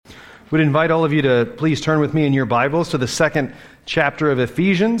Would invite all of you to please turn with me in your Bibles to the second chapter of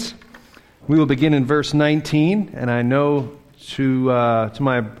Ephesians. We will begin in verse 19, and I know to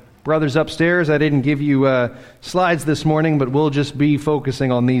my brothers upstairs, I didn't give you slides this morning, but we'll just be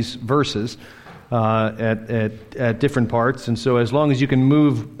focusing on these verses at different parts, and so as long as you can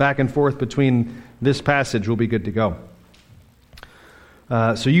move back and forth between this passage, we'll be good to go.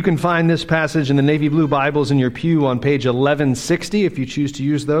 So you can find this passage in the navy blue Bibles in your pew on page 1160 if you choose to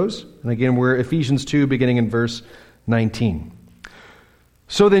use those. And again, we're Ephesians 2, beginning in verse 19.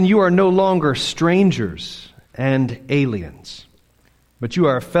 So then you are no longer strangers and aliens, but you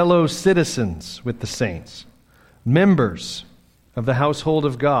are fellow citizens with the saints, members of the household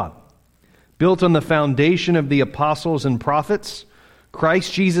of God, built on the foundation of the apostles and prophets,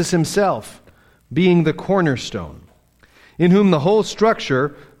 Christ Jesus himself being the cornerstone, in whom the whole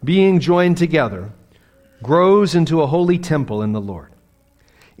structure, being joined together, grows into a holy temple in the Lord.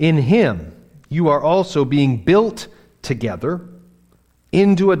 In him you are also being built together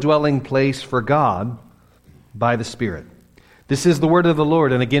into a dwelling place for God by the Spirit. This is the word of the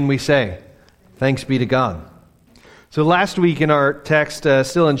Lord, and again we say, thanks be to God. So last week in our text,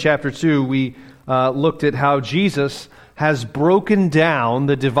 still in chapter 2, we looked at how Jesus has broken down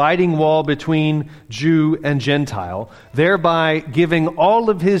the dividing wall between Jew and Gentile, thereby giving all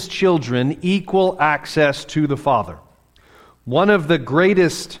of his children equal access to the Father. One of the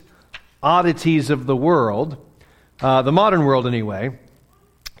greatest oddities of the world, the modern world anyway,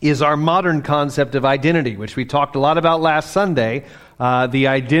 is our modern concept of identity, which we talked a lot about last Sunday, the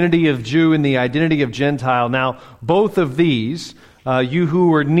identity of Jew and the identity of Gentile. Now, both of these, you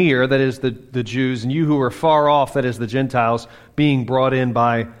who are near, that is the Jews, and you who are far off, that is the Gentiles, being brought in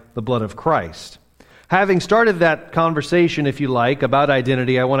by the blood of Christ. Having started that conversation, if you like, about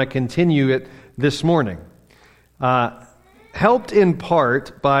identity, I want to continue it this morning. Helped in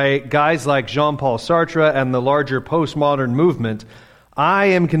part by guys like Jean-Paul Sartre and the larger postmodern movement, I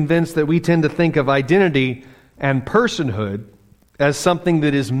am convinced that we tend to think of identity and personhood as something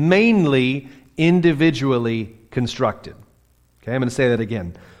that is mainly individually constructed. Okay, I'm going to say that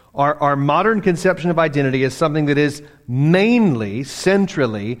again. Our modern conception of identity is something that is mainly,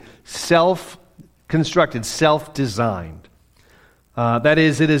 centrally, self-constructed, self-designed. That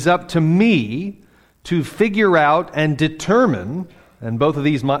is, it is up to me to figure out and determine, and both of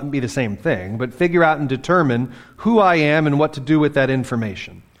these might be the same thing, but figure out and determine who I am and what to do with that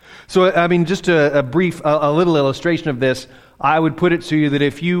information. So, I mean, just a little illustration of this, I would put it to you that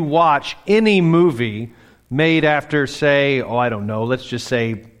if you watch any movie made after, say, let's just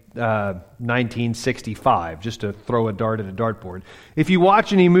say 1965, just to throw a dart at a dartboard. If you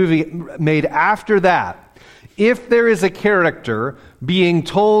watch any movie made after that, if there is a character being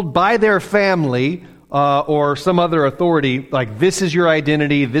told by their family or some other authority, like, this is your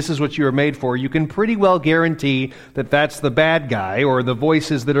identity, this is what you are made for, you can pretty well guarantee that that's the bad guy or the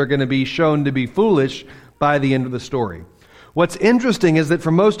voices that are going to be shown to be foolish by the end of the story. What's interesting is that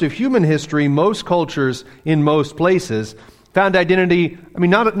for most of human history, most cultures in most places found identity,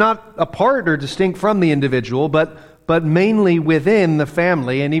 not apart or distinct from the individual, but mainly within the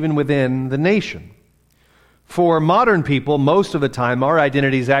family and even within the nation. For modern people, most of the time, our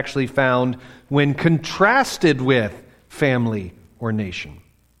identity is actually found when contrasted with family or nation.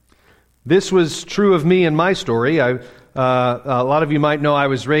 This was true of me in my story. A lot of you might know I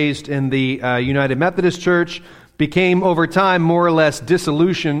was raised in the United Methodist Church, became over time more or less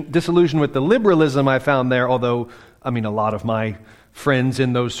disillusioned with the liberalism I found there, although, a lot of my friends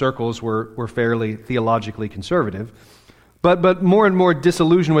in those circles were fairly theologically conservative. But more and more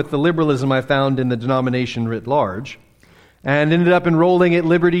disillusioned with the liberalism I found in the denomination writ large, and ended up enrolling at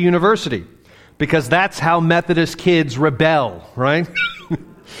Liberty University, because that's how Methodist kids rebel, right?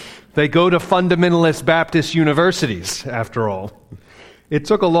 They go to fundamentalist Baptist universities, after all. It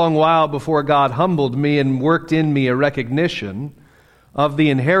took a long while before God humbled me and worked in me a recognition of the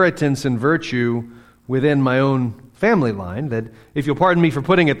inheritance and virtue within my own family line, that, if you'll pardon me for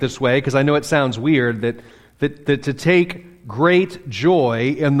putting it this way, because I know it sounds weird, that to take great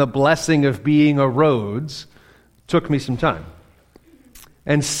joy in the blessing of being a Rhodes took me some time.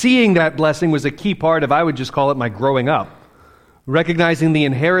 And seeing that blessing was a key part of, I would just call it, my growing up. Recognizing the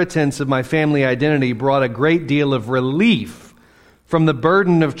inheritance of my family identity brought a great deal of relief from the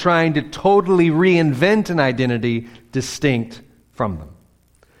burden of trying to totally reinvent an identity distinct from them.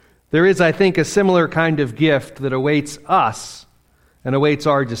 There is, I think, a similar kind of gift that awaits us and awaits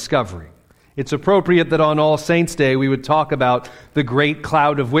our discovery. It's appropriate that on All Saints' Day we would talk about the great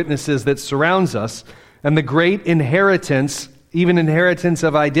cloud of witnesses that surrounds us and the great inheritance, even inheritance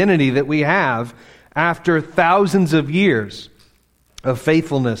of identity that we have after thousands of years of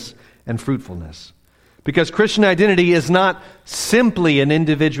faithfulness and fruitfulness. Because Christian identity is not simply an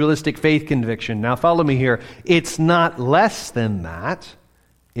individualistic faith conviction. Now follow me here. It's not less than that.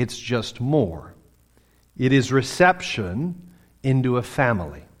 It's just more. It is reception into a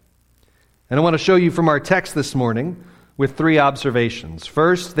family. And I want to show you from our text this morning with three observations.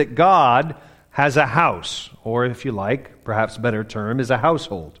 First, that God has a house, or if you like, perhaps a better term, is a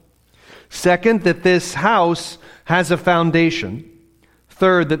household. Second, that this house has a foundation.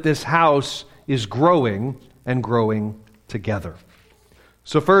 Third, that this house is growing and growing together.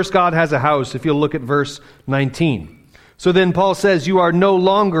 So first, God has a house, if you'll look at verse 19. So then Paul says, you are no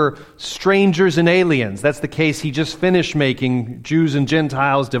longer strangers and aliens. That's the case he just finished making. Jews and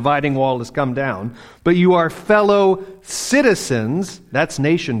Gentiles, dividing wall has come down. But you are fellow citizens, that's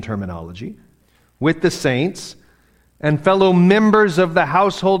nation terminology, with the saints, and fellow members of the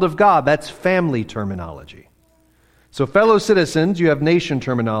household of God, that's family terminology. So fellow citizens, you have nation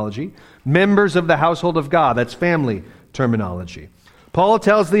terminology. Members of the household of God, that's family terminology. Paul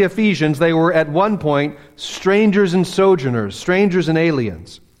tells the Ephesians they were at one point strangers and sojourners, strangers and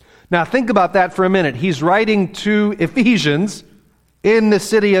aliens. Now think about that for a minute. He's writing to Ephesians in the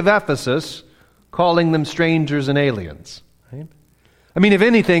city of Ephesus, calling them strangers and aliens. Right? I mean, if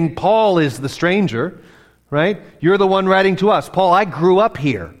anything, Paul is the stranger, right? You're the one writing to us. Paul, I grew up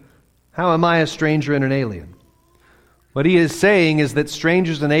here. How am I a stranger and an alien? What he is saying is that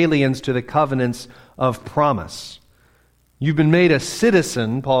strangers and aliens to the covenants of promise. You've been made a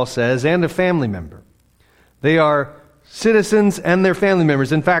citizen, Paul says, and a family member. They are citizens and their family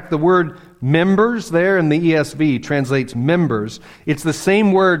members. In fact, the word members there in the ESV translates members. It's the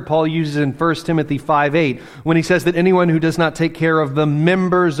same word Paul uses in 1 Timothy 5:8 when he says that anyone who does not take care of the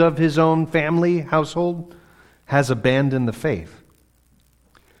members of his own family, household, has abandoned the faith.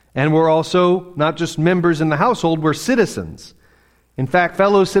 And we're also not just members in the household, we're citizens. In fact,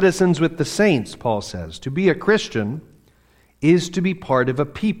 fellow citizens with the saints, Paul says. To be a Christian is to be part of a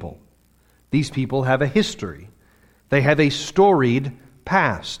people. These people have a history. They have a storied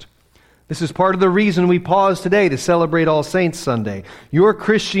past. This is part of the reason we pause today to celebrate All Saints Sunday. Your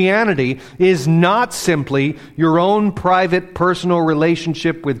Christianity is not simply your own private personal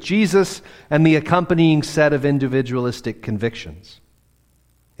relationship with Jesus and the accompanying set of individualistic convictions.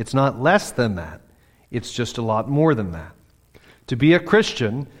 It's not less than that. It's just a lot more than that. To be a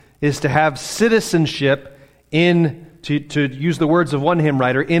Christian is to have citizenship in, to use the words of one hymn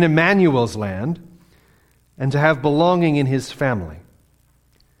writer, in Emmanuel's land, and to have belonging in his family.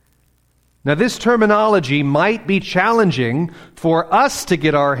 Now, this terminology might be challenging for us to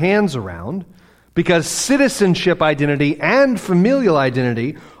get our hands around, because citizenship identity and familial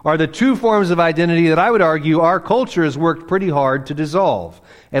identity are the two forms of identity that I would argue our culture has worked pretty hard to dissolve,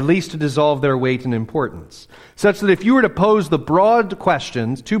 at least to dissolve their weight and importance. Such that if you were to pose the broad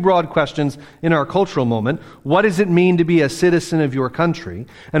questions, two broad questions in our cultural moment, what does it mean to be a citizen of your country?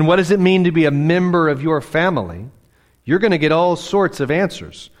 And what does it mean to be a member of your family? You're going to get all sorts of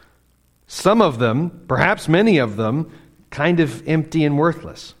answers. Some of them, perhaps many of them, kind of empty and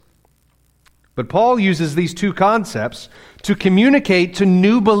worthless. But Paul uses these two concepts to communicate to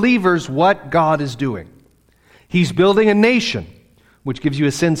new believers what God is doing. He's building a nation, which gives you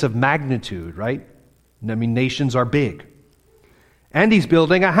a sense of magnitude, right? I mean, nations are big. And he's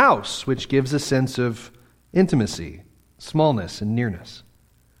building a house, which gives a sense of intimacy, smallness, and nearness.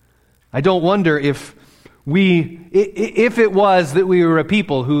 I don't wonder if it was that we were a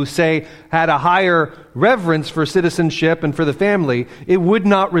people who, say, had a higher reverence for citizenship and for the family, it would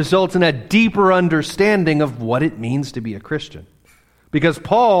not result in a deeper understanding of what it means to be a Christian. Because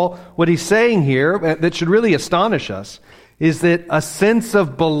Paul, what he's saying here, that should really astonish us, is that a sense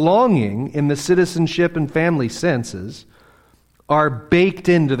of belonging in the citizenship and family senses are baked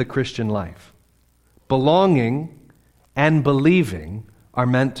into the Christian life. Belonging and believing are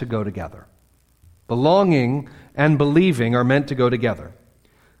meant to go together. Belonging and believing are meant to go together.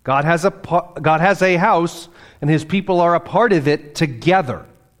 God has a house, and his people are a part of it together.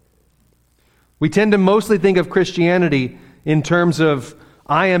 We tend to mostly think of Christianity in terms of,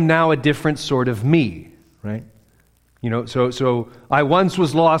 I am now a different sort of me, right? You know, so I once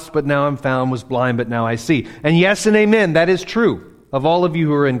was lost, but now I'm found, was blind, but now I see. And yes and amen, that is true of all of you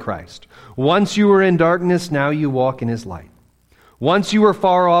who are in Christ. Once you were in darkness, now you walk in his light. Once you were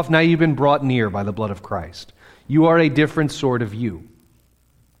far off, now you've been brought near by the blood of Christ. You are a different sort of you.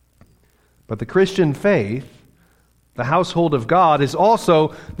 But the Christian faith, the household of God, is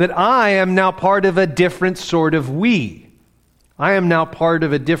also that I am now part of a different sort of we. I am now part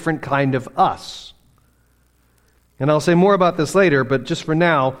of a different kind of us. And I'll say more about this later, but just for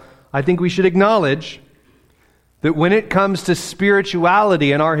now, I think we should acknowledge that when it comes to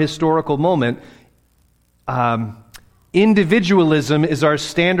spirituality in our historical moment, individualism is our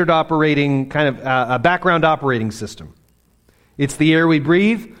standard operating kind of background operating system. It's the air we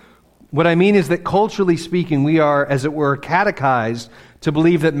breathe. What I mean is that culturally speaking, we are, as it were, catechized to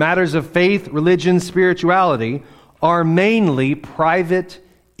believe that matters of faith, religion, spirituality are mainly private,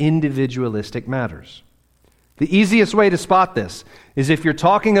 individualistic matters. The easiest way to spot this is if you're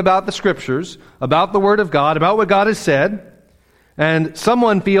talking about the Scriptures, about the Word of God, about what God has said, and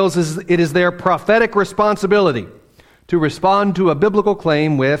someone feels it is their prophetic responsibility to respond to a biblical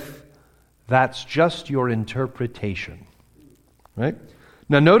claim with, "That's just your interpretation." Right?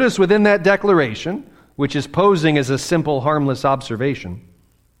 Now notice within that declaration, which is posing as a simple, harmless observation,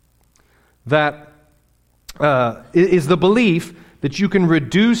 that is the belief that you can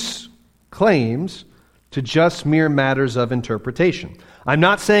reduce claims to just mere matters of interpretation. I'm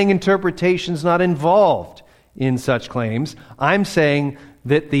not saying interpretation's not involved in such claims. I'm saying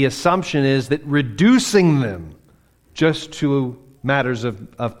that the assumption is that reducing them just to matters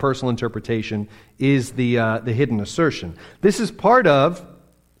of personal interpretation is the hidden assertion. This is part of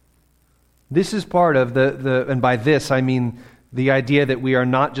the and by this I mean the idea that we are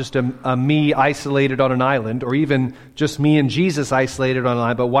not just a me isolated on an island, or even just me and Jesus isolated on an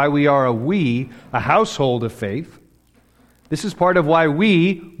island, but why we are a household of faith. This is part of why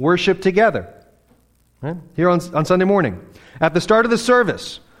we worship together. Right? Here on Sunday morning. At the start of the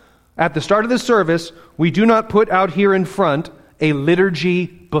service, we do not put out here in front a liturgy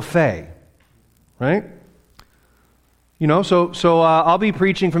buffet. Right? You know, so I'll be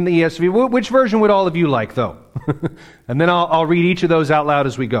preaching from the ESV. Which version would all of you like, though? And then I'll read each of those out loud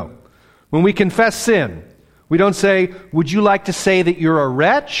as we go. When we confess sin, we don't say, "Would you like to say that you're a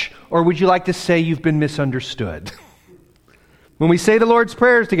wretch?" or "Would you like to say you've been misunderstood?" When we say the Lord's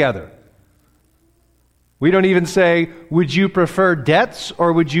Prayers together, we don't even say, "Would you prefer debts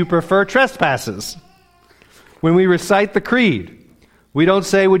or would you prefer trespasses?" When we recite the Creed, we don't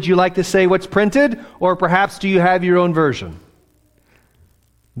say, "Would you like to say what's printed?" or "Perhaps do you have your own version?"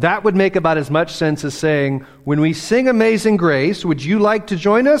 That would make about as much sense as saying, "When we sing Amazing Grace, would you like to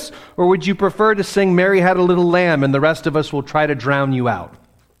join us? Or would you prefer to sing Mary Had a Little Lamb and the rest of us will try to drown you out?"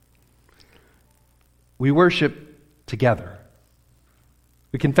 We worship together.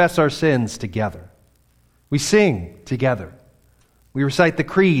 We confess our sins together. We sing together. We recite the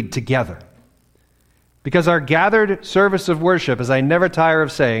Creed together. Because our gathered service of worship, as I never tire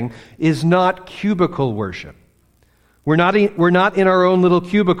of saying, is not cubicle worship. We're not in our own little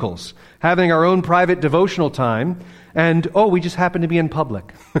cubicles, having our own private devotional time, and, we just happen to be in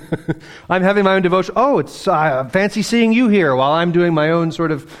public. I'm having my own devotion. It's fancy seeing you here while I'm doing my own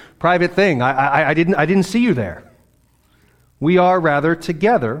sort of private thing. I didn't see you there. We are rather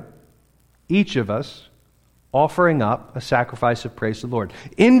together, each of us, offering up a sacrifice of praise to the Lord.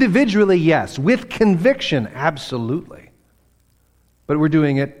 Individually, yes. With conviction, absolutely. But we're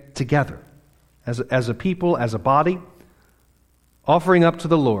doing it together, as a people, as a body, offering up to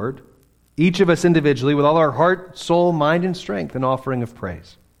the Lord, each of us individually, with all our heart, soul, mind, and strength, an offering of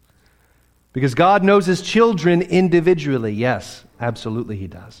praise. Because God knows His children individually. Yes, absolutely He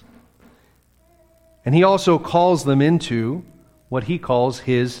does. And He also calls them into what He calls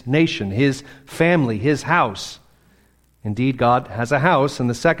His nation, His family, His house. Indeed, God has a house, and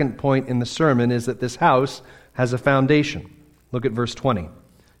the second point in the sermon is that this house has a foundation. Look at verse 20.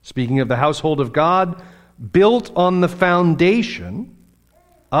 Speaking of the household of God, built on the foundation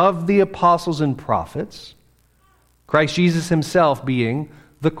of the apostles and prophets, Christ Jesus Himself being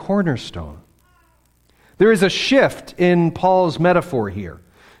the cornerstone. There is a shift in Paul's metaphor here.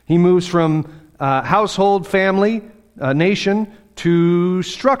 He moves from household, family, nation, to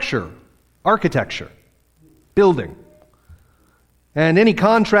structure, architecture, building. And any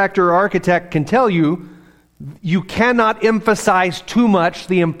contractor or architect can tell you, you cannot emphasize too much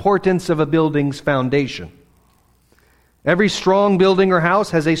the importance of a building's foundation. Every strong building or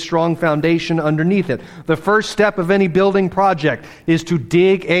house has a strong foundation underneath it. The first step of any building project is to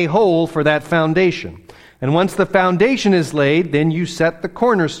dig a hole for that foundation. And once the foundation is laid, then you set the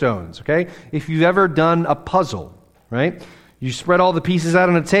cornerstones, okay? If you've ever done a puzzle, right? You spread all the pieces out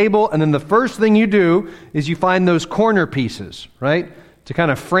on a table, and then the first thing you do is you find those corner pieces, right? To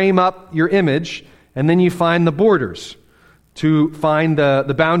kind of frame up your image, and then you find the borders to find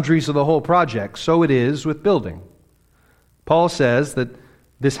the boundaries of the whole project. So it is with building. Paul says that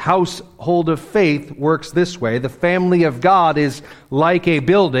this household of faith works this way. The family of God is like a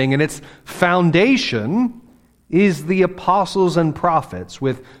building, and its foundation is the apostles and prophets,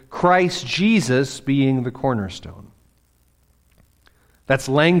 with Christ Jesus being the cornerstone. That's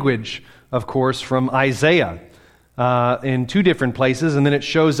language, of course, from Isaiah. in two different places, and then it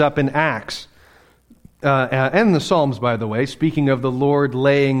shows up in Acts. And the Psalms, by the way, speaking of the Lord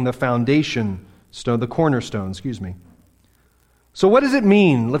laying the foundation stone, the cornerstone, So what does it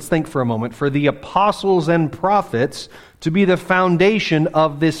mean, let's think for a moment, for the apostles and prophets to be the foundation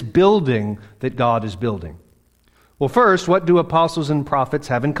of this building that God is building? Well, first, what do apostles and prophets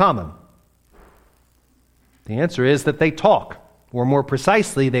have in common? The answer is that they talk, or more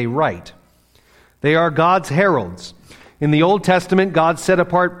precisely, they write. They are God's heralds. In the Old Testament, God set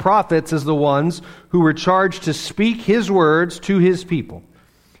apart prophets as the ones who were charged to speak His words to His people.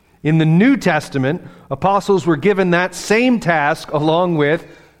 In the New Testament, apostles were given that same task along with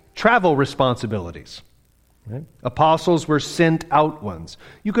travel responsibilities. Right? Apostles were sent out ones.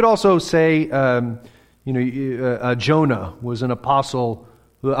 You could also say, Jonah was an apostle,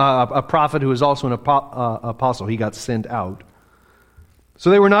 a prophet who was also an apostle. He got sent out. So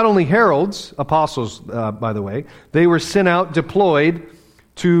they were not only heralds, apostles, by the way, they were sent out, deployed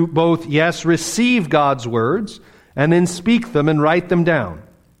to both, receive God's words, and then speak them and write them down.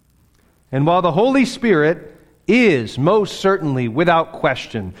 And while the Holy Spirit is most certainly, without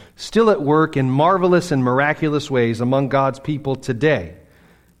question, still at work in marvelous and miraculous ways among God's people today,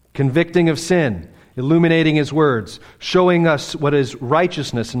 convicting of sin, illuminating His words, showing us what is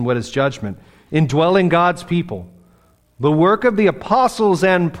righteousness and what is judgment, indwelling God's people, the work of the apostles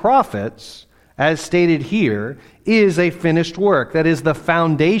and prophets, as stated here, is a finished work. That is, the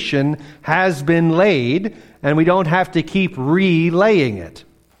foundation has been laid, and we don't have to keep relaying it.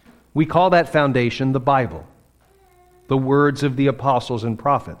 We call that foundation the Bible, the words of the apostles and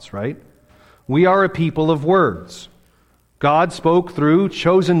prophets, right? We are a people of words. God spoke through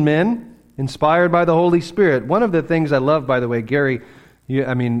chosen men, inspired by the Holy Spirit. One of the things I love, by the way, Gary,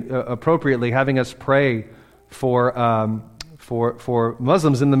 appropriately having us pray for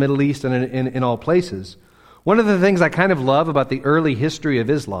Muslims in the Middle East and in all places. One of the things I kind of love about the early history of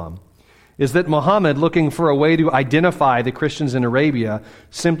Islam is that Muhammad, looking for a way to identify the Christians in Arabia,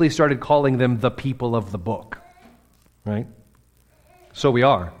 simply started calling them the people of the book. Right? So we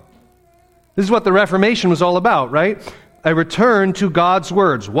are. This is what the Reformation was all about, right? A return to God's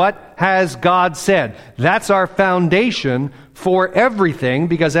words. What has God said? That's our foundation for everything,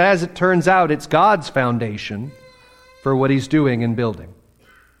 because as it turns out, it's God's foundation for what He's doing and building.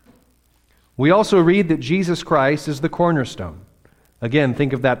 We also read that Jesus Christ is the cornerstone. Again,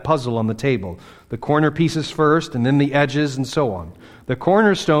 think of that puzzle on the table. The corner pieces first, and then the edges, and so on. The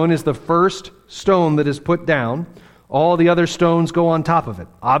cornerstone is the first stone that is put down. All the other stones go on top of it.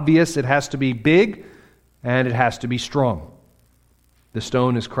 Obvious, it has to be big, and it has to be strong. The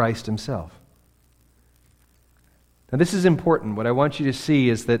stone is Christ Himself. Now this is important. What I want you to see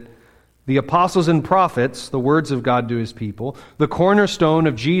is that the apostles and prophets, the words of God to His people, the cornerstone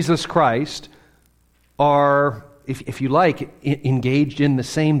of Jesus Christ, are, if you like, engaged in the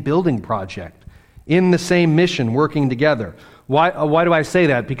same building project, in the same mission, working together. Why do I say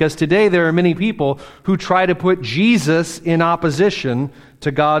that? Because today there are many people who try to put Jesus in opposition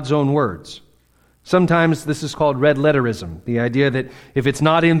to God's own words. Sometimes this is called red letterism, the idea that if it's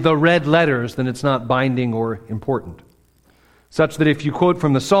not in the red letters, then it's not binding or important. Such that if you quote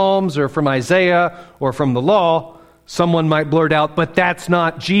from the Psalms or from Isaiah or from the law, someone might blurt out, but that's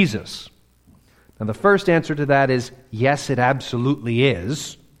not Jesus. Now the first answer to that is, yes, it absolutely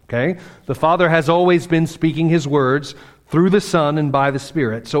is. Okay? The Father has always been speaking His words through the Son and by the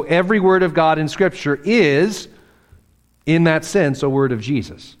Spirit. So every word of God in Scripture is, in that sense, a word of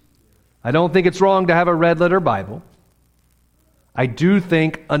Jesus. I don't think it's wrong to have a red letter Bible. I do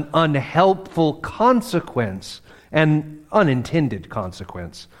think an unhelpful consequence and unintended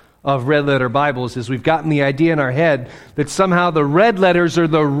consequence of red letter Bibles is we've gotten the idea in our head that somehow the red letters are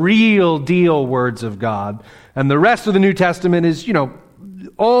the real deal words of God, and the rest of the New Testament is,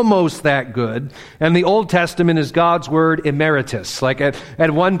 almost that good, and the Old Testament is God's word emeritus. Like at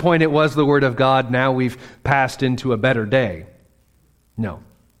one point it was the word of God, now we've passed into a better day. No.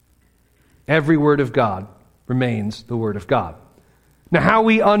 Every word of God remains the word of God. Now, how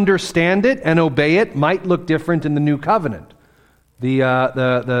we understand it and obey it might look different in the New Covenant.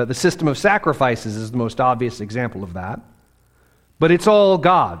 The system of sacrifices is the most obvious example of that. But it's all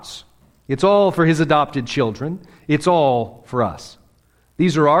God's. It's all for His adopted children. It's all for us.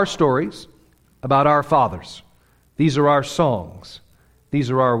 These are our stories about our fathers. These are our songs.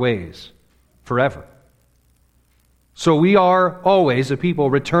 These are our ways forever. So we are always a people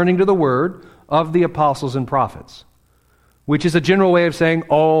returning to the word of the apostles and prophets, which is a general way of saying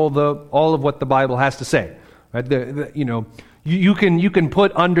all of what the Bible has to say. Right? You can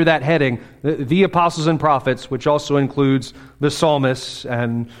put under that heading the apostles and prophets, which also includes the psalmists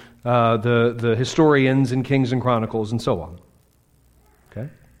and the historians in Kings and Chronicles and so on. Okay?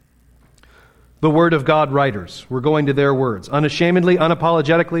 The Word of God writers. We're going to their words. Unashamedly,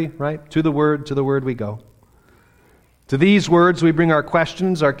 unapologetically, right? To the Word we go. To these words we bring our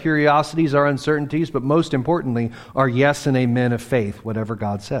questions, our curiosities, our uncertainties, but most importantly, our yes and amen of faith, whatever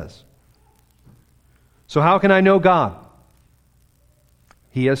God says. So how can I know God?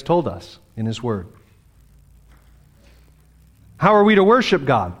 He has told us in His Word. How are we to worship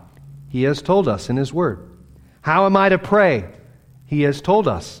God? He has told us in His Word. How am I to pray? He has told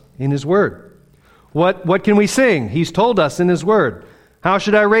us in His Word. What can we sing? He's told us in His Word. How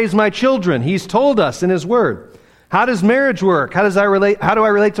should I raise my children? He's told us in His Word. How does marriage work? How do I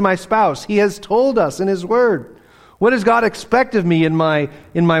relate to my spouse? He has told us in His Word. What does God expect of me in my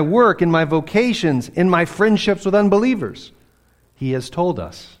work, in my vocations, in my friendships with unbelievers? He has told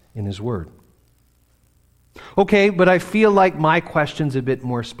us in His Word. Okay, but I feel like my question's a bit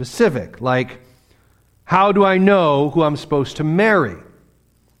more specific. Like, how do I know who I'm supposed to marry?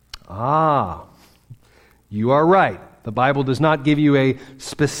 You are right. The Bible does not give you a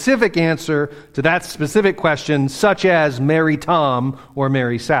specific answer to that specific question, such as marry Tom or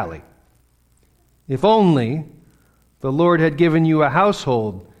marry Sally. If only the Lord had given you a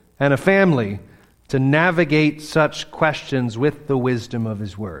household and a family to navigate such questions with the wisdom of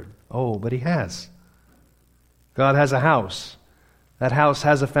His Word. Oh, but He has. God has a house. That house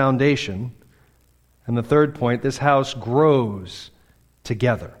has a foundation. And the third point, this house grows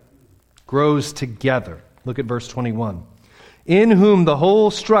together. Grows together. Look at verse 21. In whom the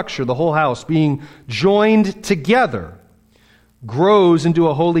whole structure, the whole house, being joined together, grows into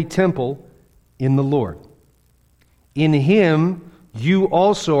a holy temple in the Lord. In Him you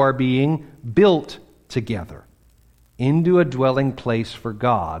also are being built together into a dwelling place for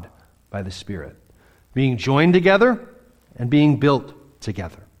God by the Spirit. Being joined together and being built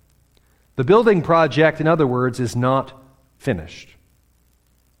together. The building project, in other words, is not finished.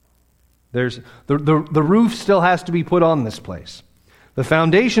 The roof still has to be put on this place. The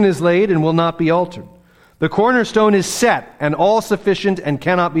foundation is laid and will not be altered. The cornerstone is set and all sufficient and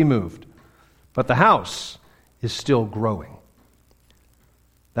cannot be moved. But the house is still growing.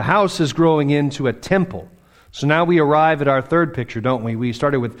 The house is growing into a temple. So now we arrive at our third picture, don't we? We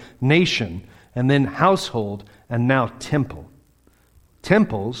started with nation and then household and now temple.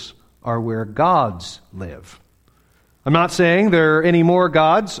 Temples are where gods live. I'm not saying there are any more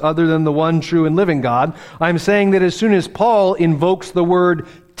gods other than the one true and living God. I'm saying that as soon as Paul invokes the word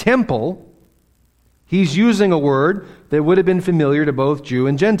temple, he's using a word that would have been familiar to both Jew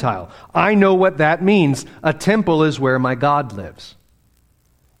and Gentile. I know what that means. A temple is where my God lives.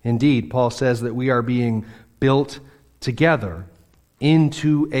 Indeed, Paul says that we are being built together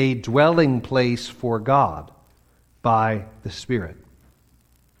into a dwelling place for God by the Spirit.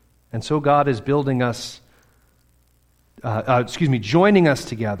 And so God is building us joining us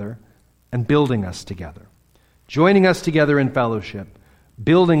together and building us together. Joining us together in fellowship,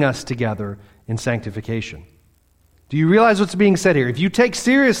 building us together in sanctification. Do you realize what's being said here? If you take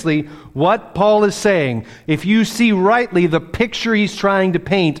seriously what Paul is saying, if you see rightly the picture he's trying to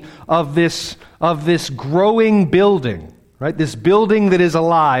paint of this growing building, right? This building that is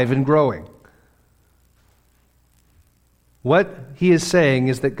alive and growing. What he is saying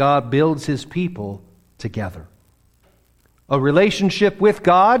is that God builds His people together. A relationship with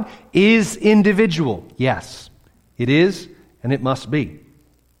God is individual. Yes, it is, and it must be.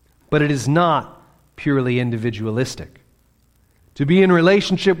 But it is not purely individualistic. To be in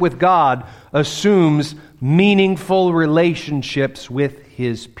relationship with God assumes meaningful relationships with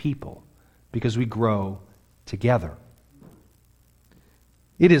His people, because we grow together.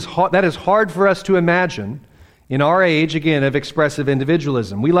 That is hard for us to imagine in our age, again, of expressive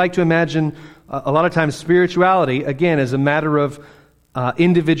individualism. We like to imagine a lot of times spirituality, again, as a matter of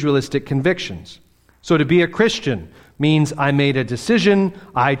individualistic convictions. So to be a Christian means I made a decision,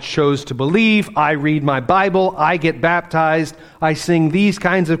 I chose to believe, I read my Bible, I get baptized, I sing these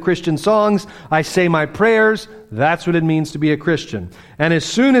kinds of Christian songs, I say my prayers. That's what it means to be a Christian. And as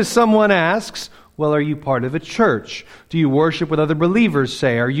soon as someone asks, well, are you part of a church? Do you worship with other believers,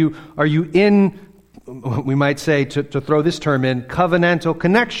 say? Are you in, we might say, to throw this term in, covenantal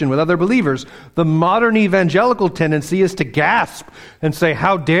connection with other believers? The modern evangelical tendency is to gasp and say,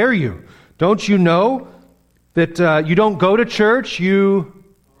 how dare you? Don't you know that you don't go to church, you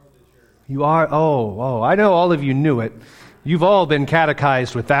are, I know all of you knew it. You've all been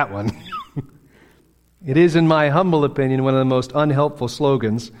catechized with that one. It is, in my humble opinion, one of the most unhelpful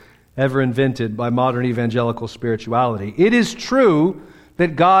slogans ever invented by modern evangelical spirituality. It is true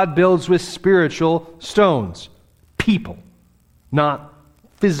that God builds with spiritual stones, people, not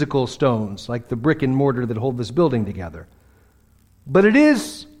physical stones, like the brick and mortar that hold this building together. But it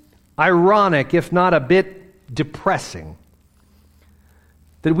is ironic, if not a bit depressing,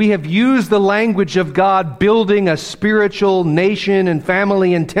 that we have used the language of God building a spiritual nation and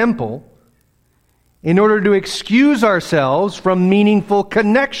family and temple in order to excuse ourselves from meaningful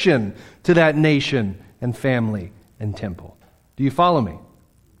connection to that nation and family and temple. Do you follow me?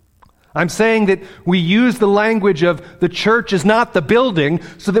 I'm saying that we use the language of the church is not the building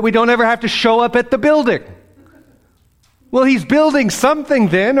so that we don't ever have to show up at the building. Well, he's building something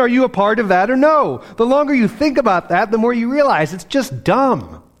then. Are you a part of that or no? The longer you think about that, the more you realize it's just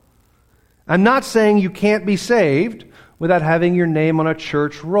dumb. I'm not saying you can't be saved without having your name on a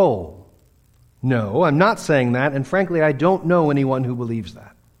church roll. No, I'm not saying that, and frankly, I don't know anyone who believes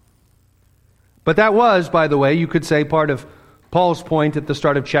that. But that was, by the way, you could say part of Paul's point at the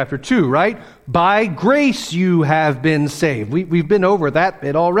start of chapter 2, right? By grace you have been saved. We've been over that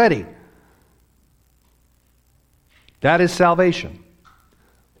bit already. That is salvation.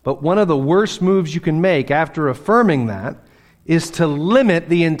 But one of the worst moves you can make after affirming that is to limit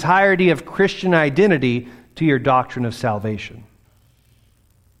the entirety of Christian identity to your doctrine of salvation.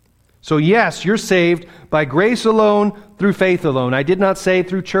 So yes, you're saved by grace alone, through faith alone. I did not say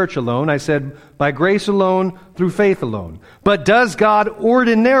through church alone. I said by grace alone, through faith alone. But does God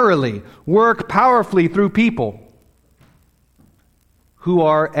ordinarily work powerfully through people who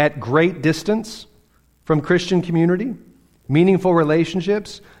are at great distance from Christian community, meaningful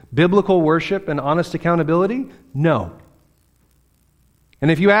relationships, biblical worship, and honest accountability? No.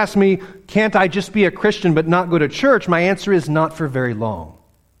 And if you ask me, can't I just be a Christian but not go to church? My answer is not for very long.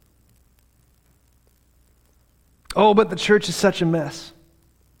 Oh, but the church is such a mess.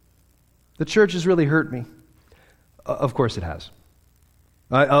 The church has really hurt me. Of course it has.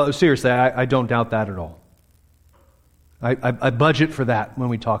 Seriously, I don't doubt that at all. I budget for that when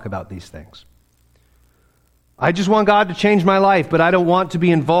we talk about these things. I just want God to change my life, but I don't want to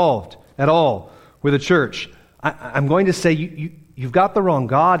be involved at all with a church. I'm going to say you've got the wrong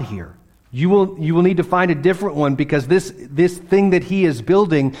God here. You will need to find a different one, because this thing that he is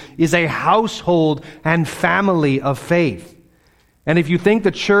building is a household and family of faith. And if you think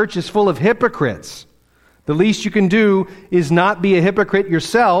the church is full of hypocrites, the least you can do is not be a hypocrite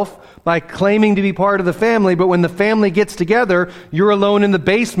yourself by claiming to be part of the family, but when the family gets together, you're alone in the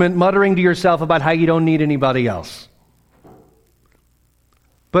basement muttering to yourself about how you don't need anybody else.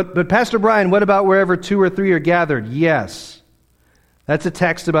 But Pastor Brian, what about wherever 2 or 3 are gathered? Yes. That's a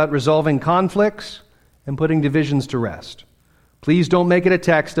text about resolving conflicts and putting divisions to rest. Please don't make it a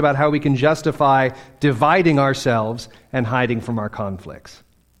text about how we can justify dividing ourselves and hiding from our conflicts.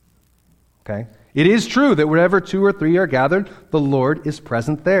 Okay? It is true that wherever 2 or 3 are gathered, the Lord is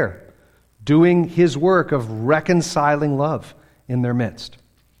present there, doing his work of reconciling love in their midst.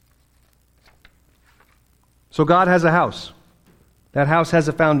 So God has a house. That house has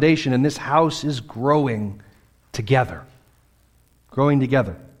a foundation, and this house is growing together. Growing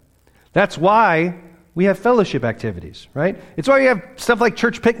together. That's why we have fellowship activities, right? It's why we have stuff like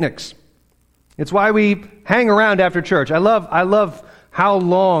church picnics. It's why we hang around after church. I love how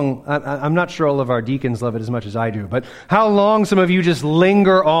long, I'm not sure all of our deacons love it as much as I do, but how long some of you just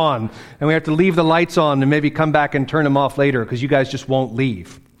linger on, and we have to leave the lights on and maybe come back and turn them off later because you guys just won't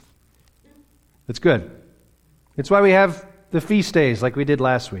leave. It's good. It's why we have the feast days like we did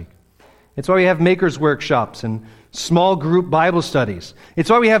last week. It's why we have makers workshops and small group Bible studies. It's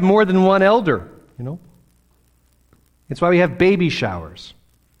why we have more than one elder, It's why we have baby showers.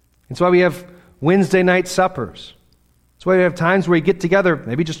 It's why we have Wednesday night suppers. It's why we have times where we get together,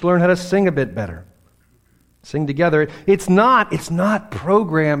 maybe just learn how to sing a bit better. Sing together. It's not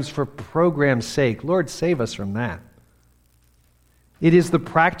programs for program's sake. Lord, save us from that. It is the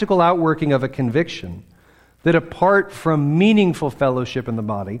practical outworking of a conviction that apart from meaningful fellowship in the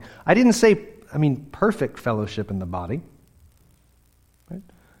body, I didn't say, perfect fellowship in the body. Right?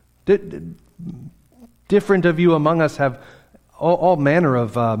 Different of you among us have all manner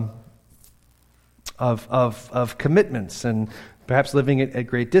of commitments, and perhaps living at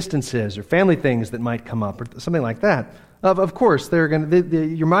great distances, or family things that might come up, or something like that. Of course,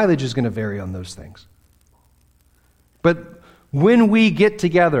 your mileage is going to vary on those things. But when we get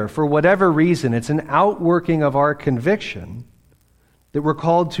together, for whatever reason, it's an outworking of our conviction that we're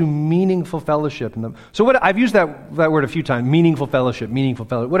called to meaningful fellowship. So I've used that word a few times, meaningful fellowship.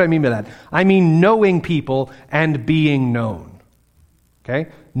 What do I mean by that? I mean knowing people and being known.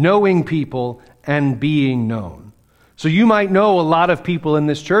 Okay? Knowing people and being known. So you might know a lot of people in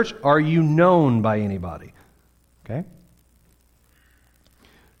this church. Are you known by anybody? Okay?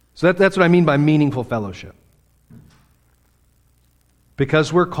 So that's what I mean by meaningful fellowship.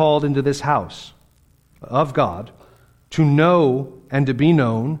 because we're called into this house of God to know and to be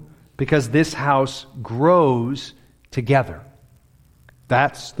known, because this house grows together.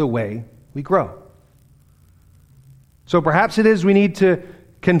 That's the way we grow. So perhaps it is we need to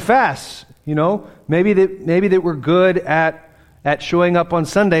confess, maybe that we're good at showing up on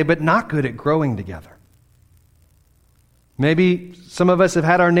Sunday, but not good at growing together. Maybe some of us have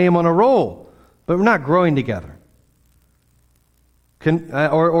had our name on a roll, but we're not growing together.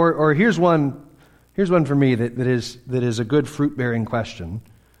 Or here's one for me that is a good fruit-bearing question.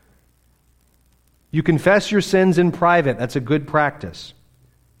 You confess your sins in private. That's a good practice.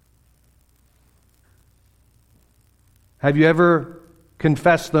 Have you ever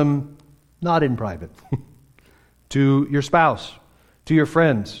confessed them not in private? To your spouse, to your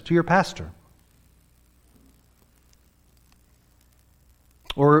friends, to your pastor?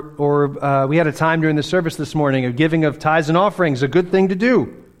 Or we had a time during the service this morning of giving of tithes and offerings, a good thing to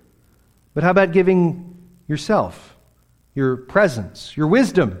do. But how about giving yourself, your presence, your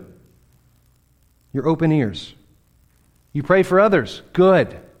wisdom, your open ears? You pray for others.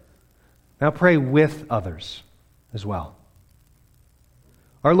 Good. Now pray with others as well.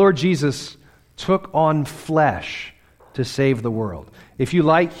 Our Lord Jesus took on flesh to save the world. If you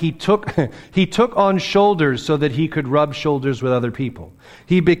like, he took on shoulders so that he could rub shoulders with other people.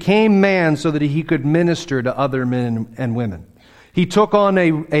 He became man so that he could minister to other men and women. He took on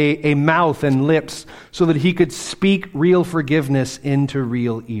a mouth and lips so that he could speak real forgiveness into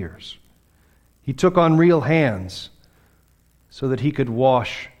real ears. He took on real hands so that he could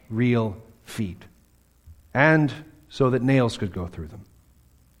wash real feet, and so that nails could go through them.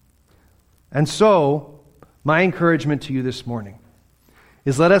 And so, my encouragement to you this morning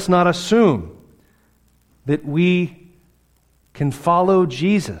is, let us not assume that we can follow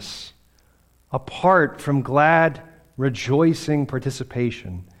Jesus apart from glad, rejoicing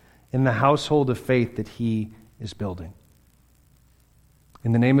participation in the household of faith that he is building.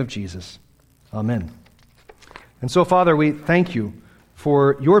 In the name of Jesus, amen. And so, Father, we thank you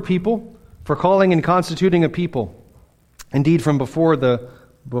for your people, for calling and constituting a people, indeed from before there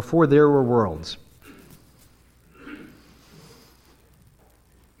were worlds.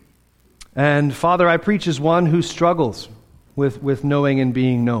 And Father, I preach as one who struggles with knowing and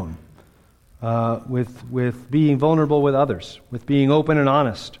being known, with being vulnerable with others, with being open and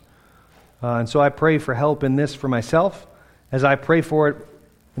honest. And so I pray for help in this for myself, as I pray for it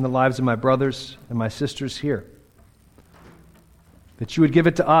in the lives of my brothers and my sisters here. That you would give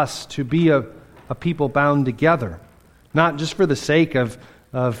it to us to be a people bound together, not just for the sake of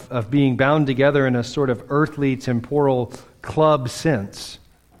being bound together in a sort of earthly, temporal club sense,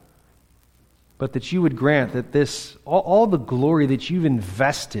 but that you would grant that all the glory that you've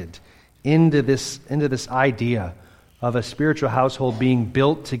invested into this idea of a spiritual household being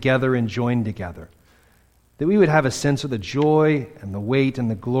built together and joined together, that we would have a sense of the joy and the weight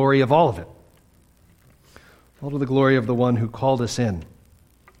and the glory of all of it. All to the glory of the one who called us in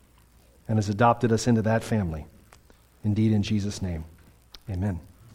and has adopted us into that family. Indeed, in Jesus' name, amen.